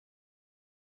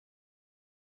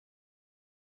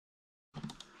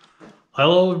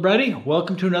Hello everybody,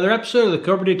 welcome to another episode of the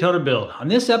Cobra Daytona build. On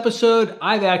this episode,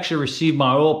 I've actually received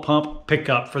my oil pump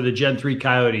pickup for the Gen 3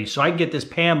 Coyote, so I can get this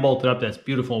pan bolted up that's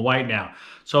beautiful and white now.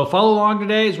 So follow along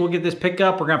today as we'll get this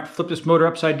pickup. We're going to have to flip this motor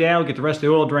upside down, get the rest of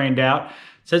the oil drained out. It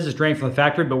says it's drained from the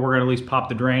factory, but we're going to at least pop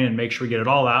the drain and make sure we get it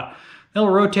all out. Then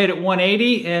we'll rotate it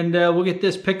 180 and we'll get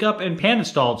this pickup and pan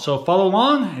installed. So follow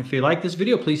along. If you like this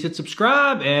video, please hit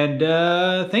subscribe and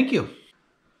thank you.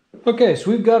 Okay, so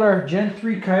we've got our Gen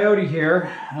 3 Coyote here.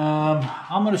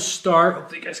 I'm going to start,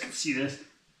 hopefully you guys can see this.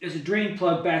 There's a drain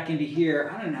plug back into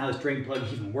here. I don't know how this drain plug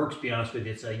even works, to be honest with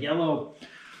you. It's a yellow.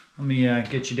 Let me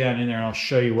get you down in there and I'll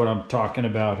show you what I'm talking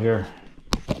about here.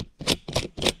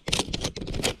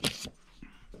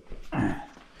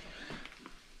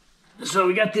 So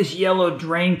we got this yellow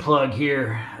drain plug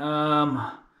here.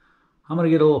 I'm going to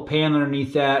get a little pan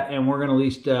underneath that and we're going to at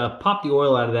least pop the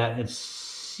oil out of that and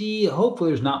see,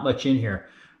 hopefully there's not much in here.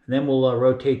 And then we'll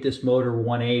rotate this motor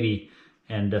 180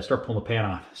 and start pulling the pan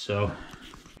off. So,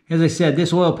 as I said,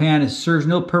 this oil pan serves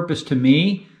no purpose to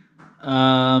me.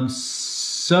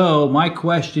 So my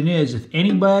question is, if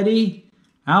anybody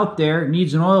out there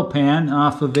needs an oil pan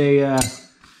off of a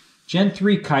Gen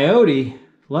 3 Coyote,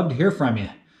 love to hear from you.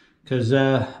 Because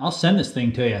I'll send this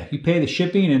thing to you. You pay the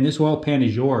shipping and this oil pan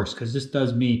is yours because this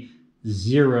does me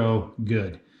zero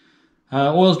good.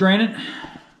 Oil's draining.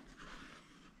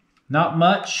 Not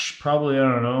much, probably, I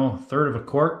don't know, third of a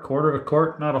quart, quarter of a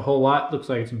quart, not a whole lot. Looks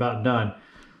like it's about done.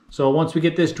 So once we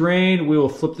get this drained, we will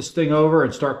flip this thing over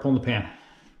and start pulling the pan.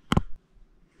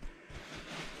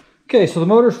 Okay, so the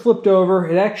motor's flipped over.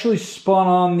 It actually spun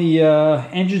on the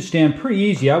engine stand pretty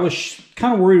easy. I was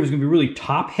kind of worried it was going to be really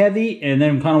top heavy and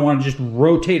then kind of want to just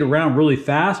rotate around really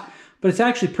fast, but it's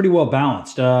actually pretty well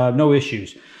balanced, no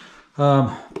issues.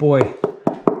 Boy,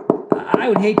 I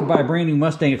would hate to buy a brand new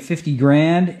Mustang at 50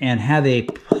 grand and have a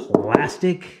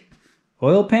plastic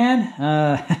oil pan.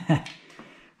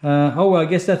 Oh, well, I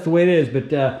guess that's the way it is.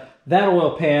 But that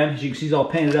oil pan, as you can see, is all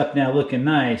painted up now, looking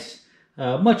nice.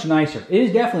 Much nicer. It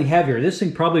is definitely heavier. This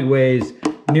thing probably weighs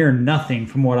near nothing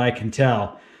from what I can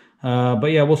tell.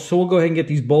 But yeah, we'll go ahead and get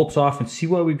these bolts off and see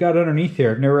what we've got underneath here.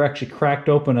 I've never actually cracked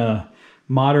open a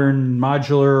modern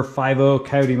modular 5.0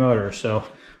 Coyote motor. So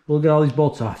we'll get all these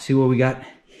bolts off, see what we got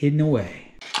hidden away.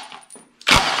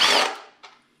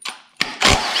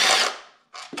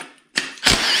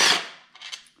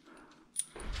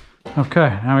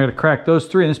 Okay, now we got to crack those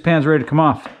three and this pan's ready to come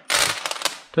off.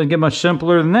 Doesn't get much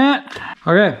simpler than that.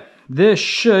 Okay, this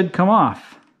should come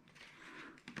off.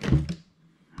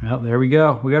 Well, there we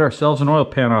go. We got ourselves an oil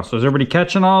pan off. So is everybody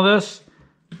catching all this?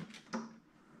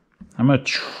 I'm going to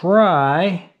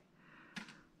try.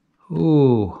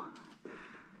 Ooh.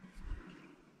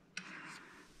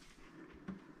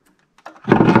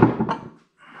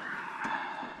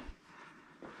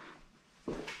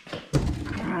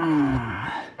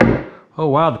 Oh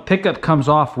wow, the pickup comes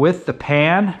off with the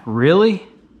pan? Really?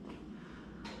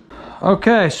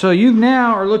 Okay, so you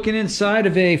now are looking inside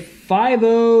of a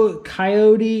 5.0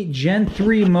 Coyote Gen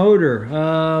 3 motor.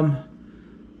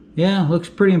 Yeah, looks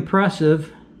pretty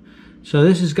impressive. So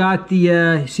this has got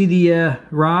the, see the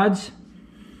rods?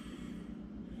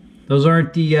 Those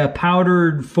aren't the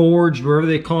powdered, forged, whatever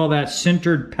they call that,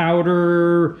 sintered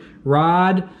powder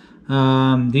rod.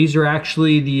 These are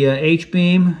actually the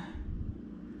H-beam.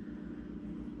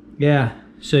 Yeah,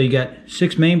 so you got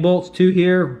 6 main bolts, 2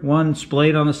 here, 1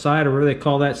 splayed on the side, or whatever they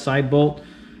call that, side bolt.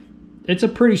 It's a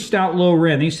pretty stout low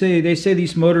rim. They say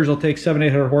these motors will take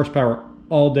 700-800 horsepower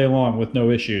all day long with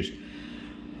no issues.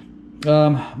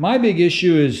 My big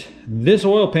issue is this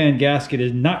oil pan gasket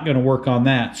is not going to work on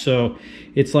that. So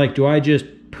it's like, do I just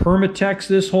Permatex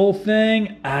this whole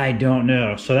thing? I don't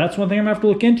know. So that's one thing I'm going to have to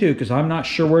look into because I'm not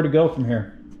sure where to go from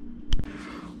here.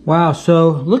 Wow, so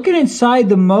looking inside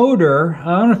the motor,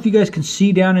 I don't know if you guys can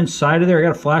see down inside of there, I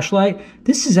got a flashlight.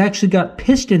 This has actually got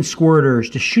piston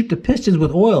squirters to shoot the pistons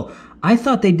with oil. I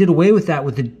thought they did away with that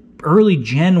with the early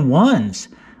Gen 1s.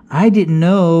 I didn't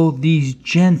know these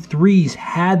Gen 3s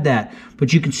had that,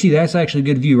 but you can see that's actually a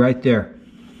good view right there.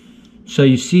 So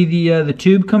you see the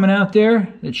tube coming out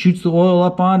there that shoots the oil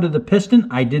up onto the piston?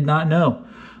 I did not know.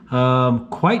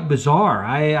 Quite bizarre.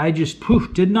 I just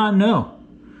did not know.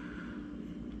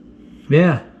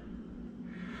 Yeah.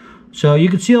 So you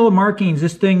can see all the markings.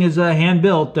 This thing is hand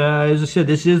built. As I said,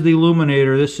 this is the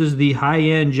illuminator. This is the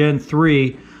high-end Gen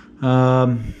 3.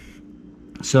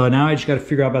 So now I just got to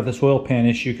figure out about this oil pan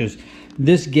issue because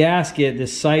this gasket,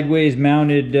 this sideways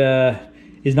mounted,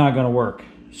 is not going to work.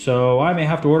 So I may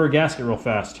have to order a gasket real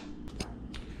fast.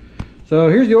 So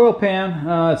here's the oil pan.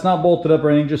 It's not bolted up or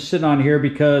anything, just sitting on here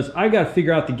because I got to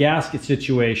figure out the gasket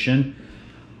situation.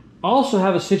 Also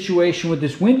have a situation with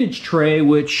this windage tray,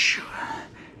 which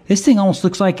this thing almost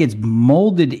looks like it's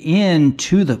molded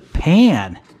into the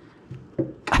pan.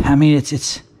 I mean,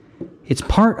 it's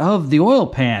part of the oil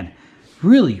pan.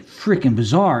 Really freaking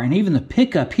bizarre. And even the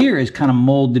pickup here is kind of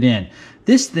molded in.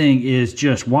 This thing is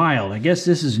just wild. I guess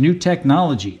this is new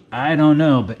technology. I don't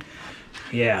know, but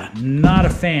yeah, not a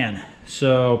fan.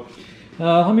 So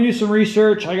let me do some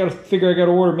research. I got to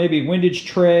order maybe a windage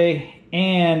tray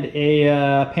and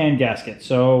a pan gasket.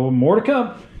 So more to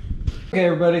come. Okay,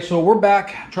 everybody, so we're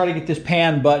back trying to get this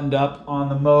pan buttoned up on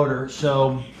the motor.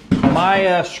 So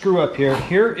my screw up here.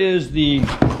 Here's the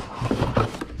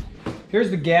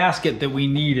gasket that we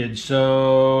needed.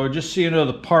 So just so you know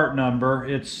the part number,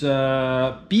 it's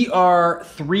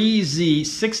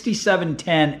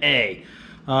BR3Z6710A.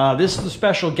 This is the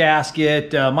special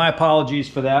gasket. My apologies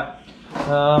for that.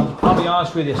 I'll be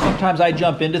honest with you. Sometimes I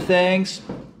jump into things,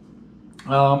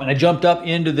 and I jumped up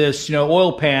into this,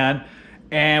 oil pan,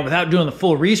 and without doing the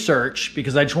full research,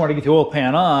 because I just wanted to get the oil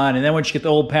pan on, and then once you get the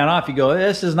oil pan off, you go,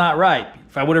 this is not right.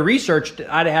 If I would have researched,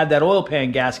 I'd have had that oil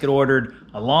pan gasket ordered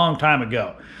a long time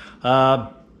ago.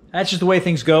 That's just the way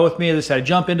things go with me. As I said, I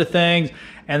jump into things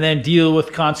and then deal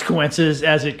with consequences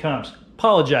as it comes.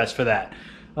 Apologize for that.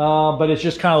 But it's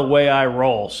just kind of the way I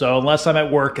roll. So unless I'm at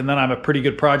work, and then I'm a pretty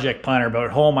good project planner, but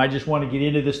at home I just want to get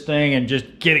into this thing and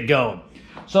just get it going.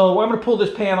 So I'm going to pull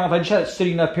this pan off. I just had it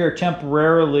sitting up here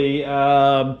temporarily.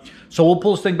 So we'll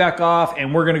pull this thing back off,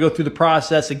 and we're going to go through the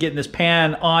process of getting this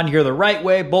pan on here the right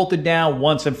way, bolted down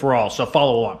once and for all. So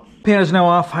follow along. Pan is now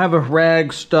off. I have a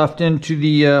rag stuffed into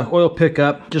the oil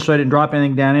pickup just so I didn't drop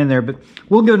anything down in there. But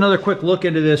we'll give another quick look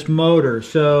into this motor.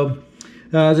 So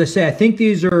as I say, I think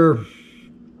these are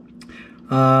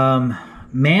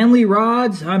Manley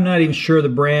rods. I'm not even sure the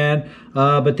brand,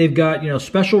 but they've got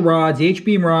special rods,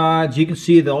 H-beam rods. You can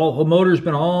see the whole motor's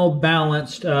been all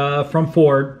balanced from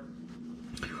Ford.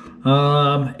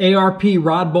 ARP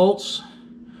rod bolts,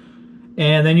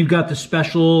 and then you've got the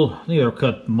special, I think they're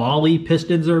called Molly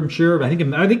pistons, I'm sure. I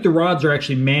think the rods are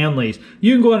actually Manley's.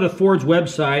 You can go onto Ford's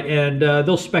website and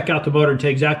they'll spec out the motor and tell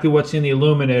exactly what's in the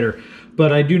illuminator.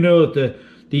 But I do know that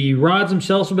the rods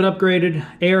themselves have been upgraded,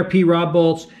 ARP rod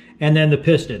bolts, and then the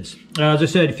pistons. As I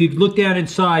said, if you look down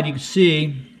inside, you can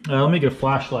see, let me get a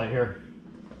flashlight here.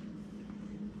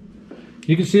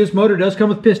 You can see this motor does come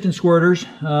with piston squirters.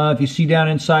 If you see down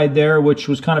inside there, which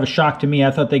was kind of a shock to me.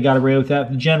 I thought they got away with that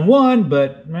with the Gen 1,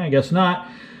 but I guess not.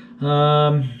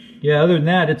 Yeah, other than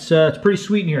that, it's pretty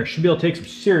sweet in here. Should be able to take some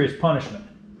serious punishment.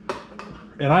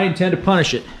 And I intend to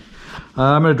punish it.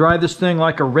 I'm going to drive this thing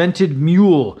like a rented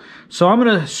mule. So I'm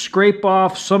going to scrape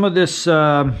off some of this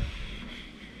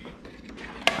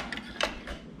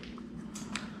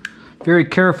very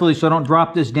carefully so I don't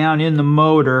drop this down in the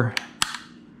motor.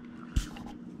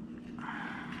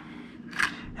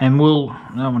 And that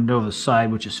one go to the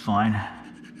side, which is fine.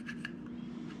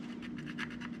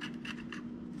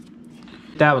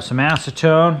 That was some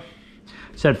acetone.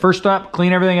 Said first up,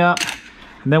 clean everything up,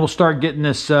 and then we'll start getting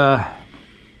this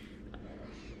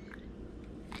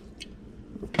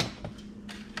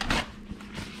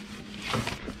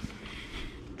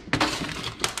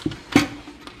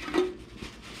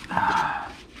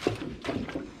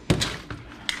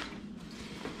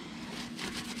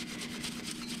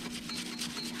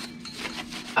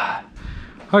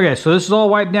Okay, so this is all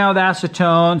wiped down with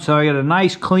acetone, so I got a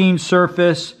nice clean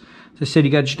surface. As I said,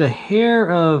 you got just a hair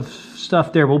of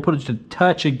stuff there. We'll put just a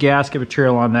touch of gasket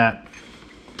material on that.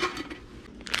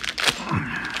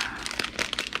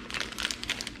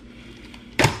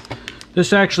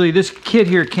 This kit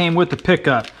here came with the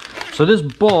pickup. So this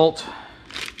bolt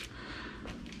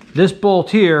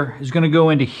here is going to go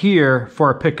into here for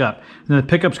our pickup. And the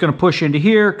pickup's going to push into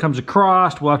here, comes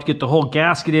across. We'll have to get the whole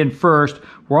gasket in first.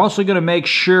 We're also going to make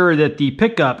sure that the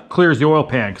pickup clears the oil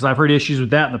pan, because I've heard issues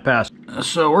with that in the past.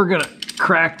 So we're going to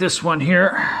crack this one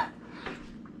here.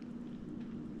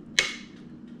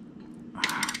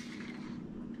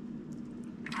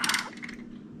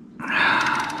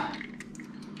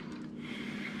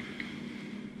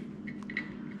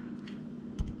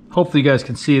 Hopefully you guys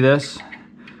can see this.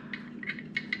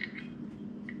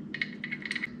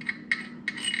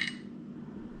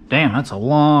 Damn, that's a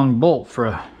long bolt for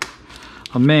a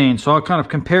main. So I'll kind of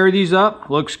compare these up.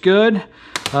 Looks good.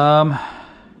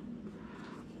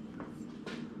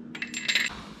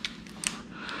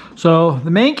 So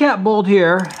the main cap bolt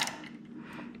here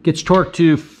gets torqued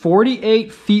to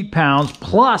 48 feet-pounds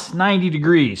plus 90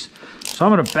 degrees. So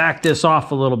I'm going to back this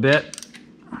off a little bit.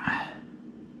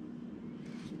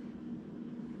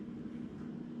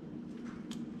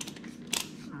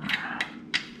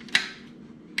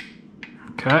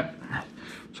 Okay,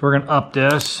 so So we're gonna up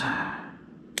this.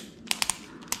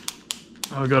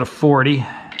 I'll go to 40.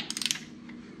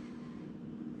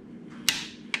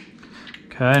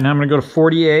 Okay, now I'm gonna go to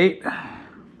 48.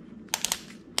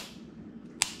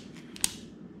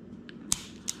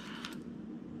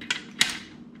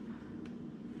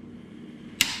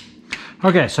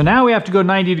 Okay, so now we have to go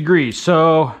 90 degrees.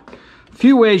 So a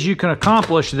few ways you can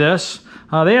accomplish this.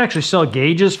 They actually sell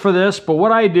gauges for this, but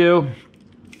what I do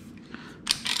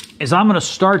is I'm gonna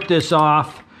start this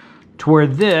off to where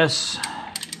this,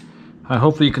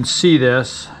 hopefully you can see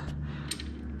this.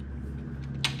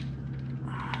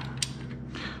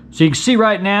 So you can see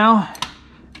right now,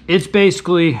 it's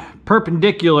basically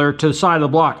perpendicular to the side of the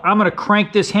block. I'm gonna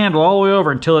crank this handle all the way over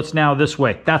until it's now this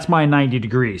way. That's my 90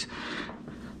 degrees.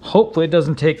 Hopefully it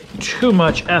doesn't take too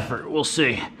much effort. We'll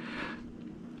see.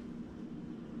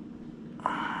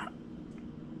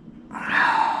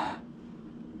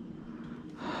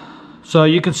 So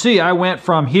you can see I went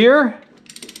from here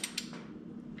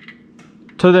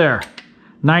to there,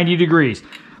 90 degrees.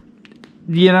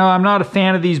 You know, I'm not a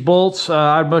fan of these bolts.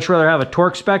 I'd much rather have a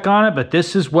torque spec on it, but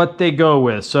this is what they go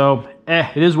with. So,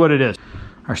 it is what it is.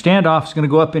 Our standoff is going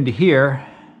to go up into here,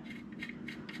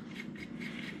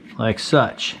 like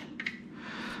such.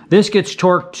 This gets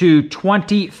torqued to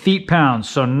 20 feet-pounds,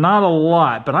 so not a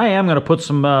lot, but I am going to put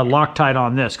some Loctite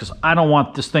on this because I don't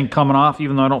want this thing coming off,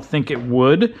 even though I don't think it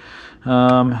would.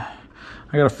 I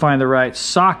got to find the right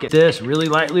socket. This really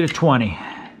lightly to 20.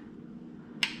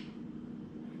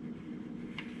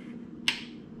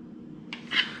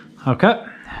 Okay,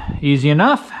 easy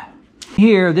enough.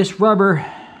 Here, this rubber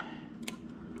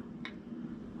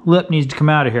lip needs to come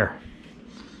out of here.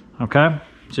 Okay,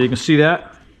 so you can see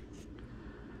that.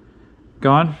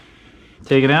 Gone.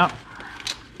 Take it out.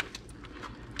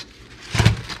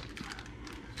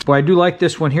 Boy, I do like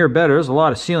this one here better. There's a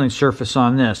lot of sealing surface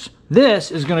on this.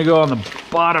 This is going to go on the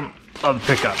bottom of the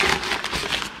pickup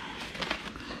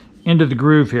into the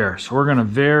groove here. So we're going to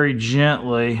very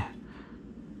gently,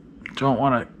 don't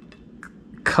want to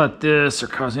cut this or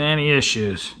cause any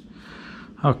issues.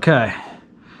 Okay,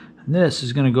 and this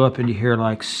is going to go up into here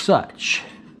like such.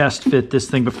 Test fit this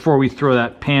thing before we throw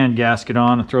that pan gasket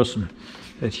on and throw some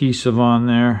adhesive on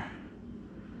there.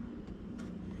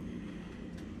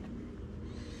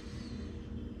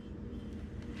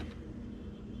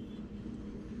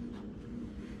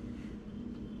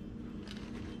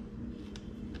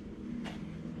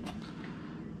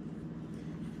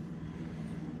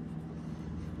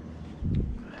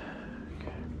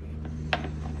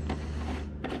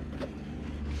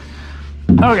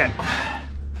 Okay.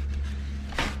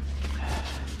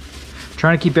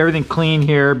 Trying to keep everything clean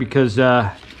here because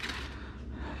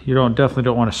you definitely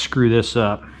don't want to screw this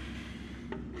up.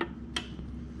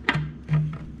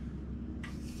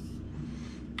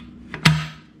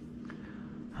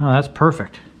 Oh, that's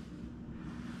perfect.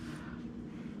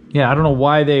 Yeah, I don't know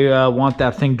why they want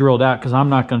that thing drilled out because I'm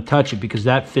not going to touch it because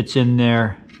that fits in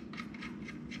there.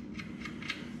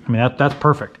 I mean, that's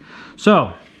perfect.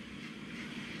 So,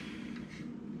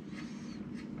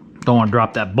 don't want to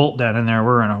drop that bolt down in there.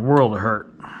 We're in a world of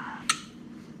hurt.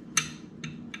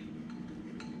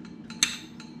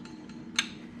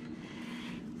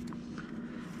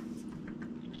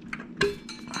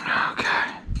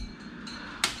 Okay.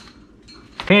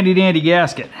 Handy dandy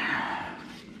gasket.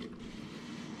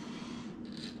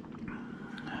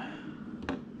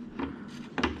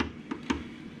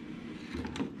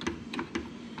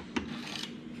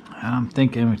 I'm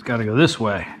thinking it's got to go this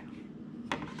way.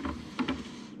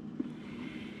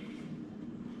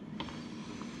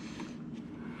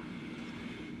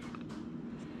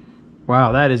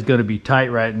 Wow, that is going to be tight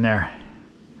right in there.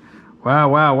 Wow,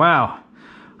 wow, wow.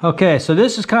 Okay, so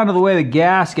this is kind of the way the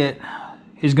gasket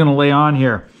is going to lay on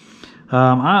here.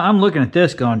 I'm looking at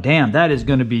this going, damn, that is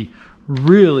going to be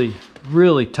really,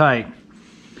 really tight.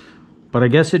 But I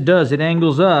guess it does. It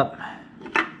angles up.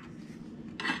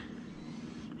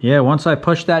 Yeah, once I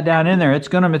push that down in there, it's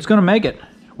gonna make it.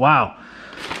 Wow.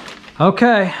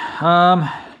 Okay.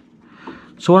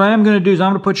 So what I am going to do is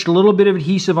I'm going to put a little bit of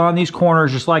adhesive on these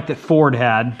corners just like that Ford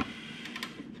had.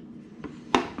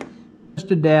 Just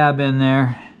a dab in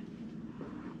there.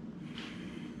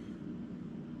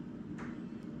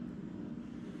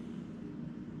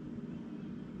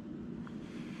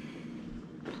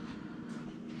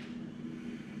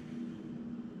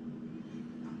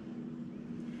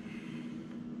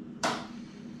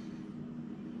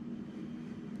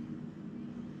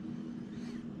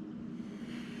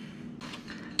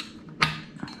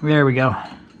 There we go.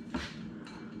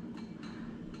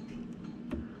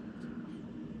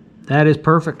 That is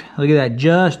perfect. Look at that,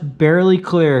 just barely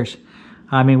clears.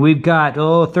 I mean, we've got,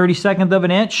 32nd of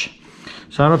an inch.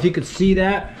 So I don't know if you could see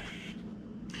that.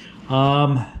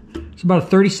 It's about a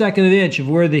 32nd of an inch of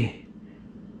where the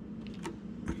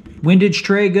windage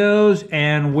tray goes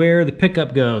and where the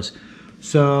pickup goes.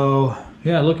 So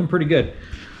yeah, looking pretty good.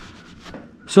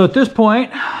 So at this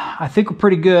point, I think we're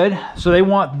pretty good. So they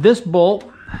want this bolt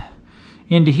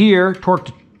into here, torqued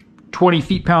to 20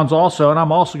 feet-pounds also, and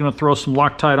I'm also going to throw some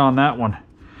Loctite on that one.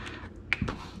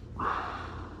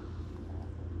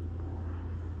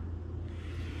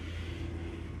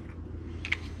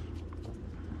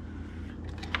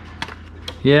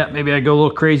 Yeah, maybe I go a little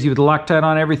crazy with the Loctite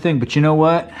on everything, but you know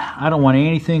what? I don't want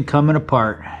anything coming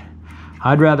apart.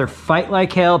 I'd rather fight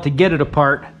like hell to get it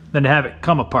apart than to have it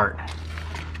come apart.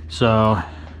 So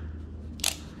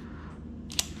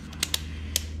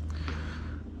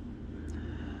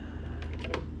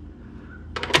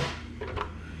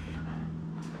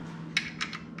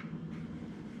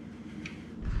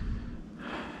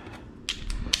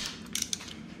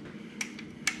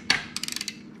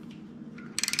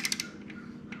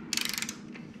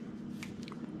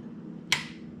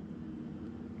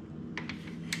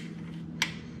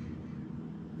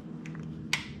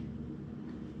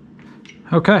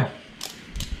okay,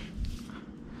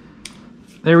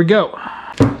 there we go.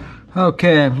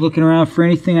 Okay, I'm looking around for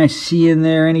anything I see in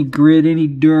there, any grit, any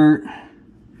dirt.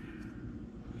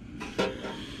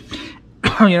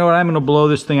 You know what, I'm gonna blow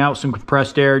this thing out with some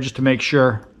compressed air just to make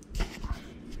sure.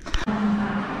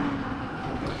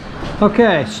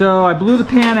 Okay, so I blew the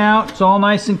pan out. It's all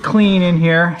nice and clean in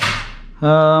here.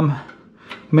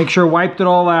 Make sure I wiped it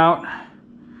all out.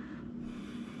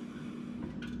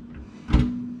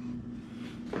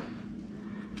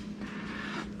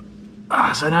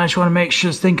 So now I just want to make sure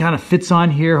this thing kind of fits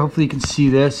on here. Hopefully you can see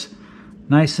this.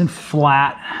 Nice and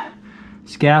flat.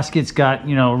 This gasket's got,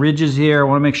 you know, ridges here. I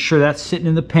want to make sure that's sitting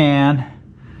in the pan.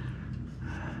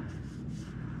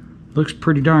 Looks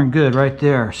pretty darn good right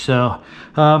there. So,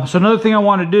 so another thing I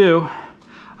want to do,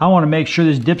 I want to make sure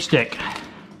this dipstick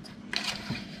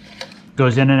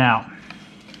goes in and out.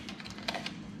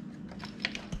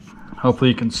 Hopefully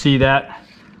you can see that.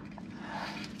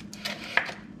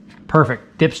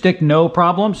 Perfect. Dipstick, no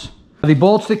problems. The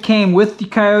bolts that came with the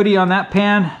Coyote on that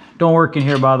pan don't work in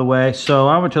here, by the way. So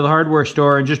I went to the hardware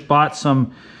store and just bought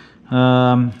some,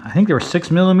 I think they were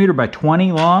 6mm by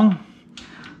 20 long.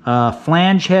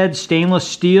 Flange head stainless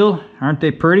steel. Aren't they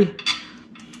pretty?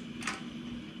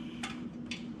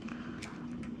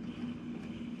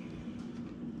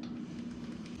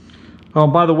 Oh,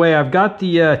 by the way, I've got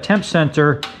the temp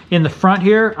sensor in the front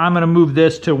here. I'm going to move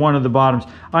this to one of the bottoms.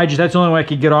 That's the only way I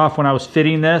could get off when I was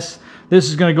fitting this. This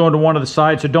is going to go into one of the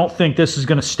sides, so don't think this is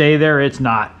going to stay there. It's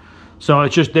not. So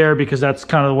it's just there because that's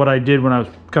kind of what I did when I was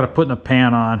kind of putting the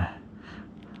pan on.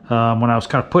 When I was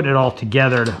kind of putting it all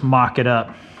together to mock it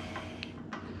up.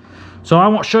 So I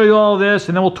won't show you all this,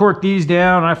 and then we'll torque these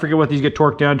down. I forget what these get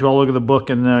torqued down to. I'll look at the book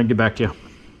and get back to you.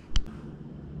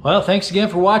 Well, thanks again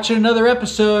for watching another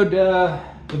episode.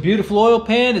 The beautiful oil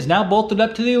pan is now bolted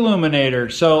up to the illuminator.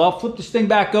 So I'll flip this thing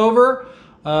back over.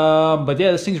 But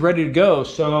yeah, this thing's ready to go.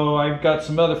 So I've got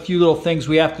some other few little things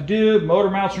we have to do.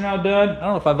 Motor mounts are now done. I don't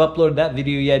know if I've uploaded that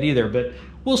video yet either, but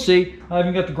we'll see. I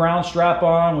even got the ground strap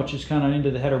on, which is kind of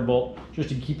into the header bolt, just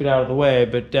to keep it out of the way.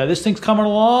 But this thing's coming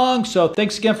along. So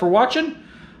thanks again for watching.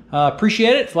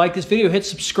 Appreciate it. If you like this video, hit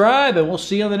subscribe, and we'll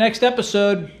see you on the next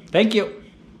episode. Thank you.